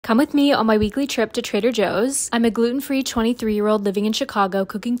Come with me on my weekly trip to Trader Joe's. I'm a gluten-free 23-year-old living in Chicago,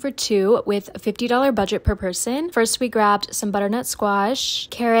 cooking for two with a $50 budget per person. First, we grabbed some butternut squash,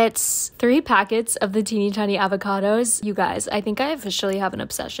 carrots, 3 packets of the teeny tiny avocados. You guys, I think I officially have an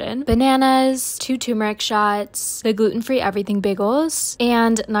obsession. Bananas, 2 turmeric shots, the gluten-free everything bagels,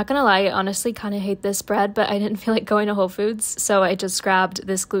 and not gonna lie, I honestly kind of hate this bread, but I didn't feel like going to Whole Foods, so I just grabbed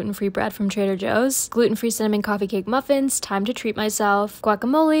this gluten-free bread from Trader Joe's. Gluten-free cinnamon coffee cake muffins, time to treat myself.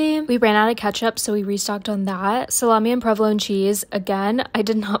 Guacamole. We ran out of ketchup, so we restocked on that. Salami and provolone cheese. Again, I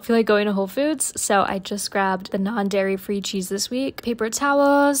did not feel like going to Whole Foods, so I just grabbed the non-dairy free cheese this week. Paper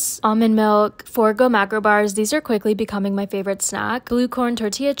towels, almond milk, 4 Go macro bars. These are quickly becoming my favorite snack. Blue corn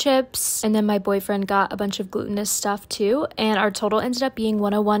tortilla chips, and then my boyfriend got a bunch of glutinous stuff too, and our total ended up being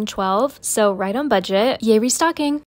 $101.12, so right on budget. Yay, restocking!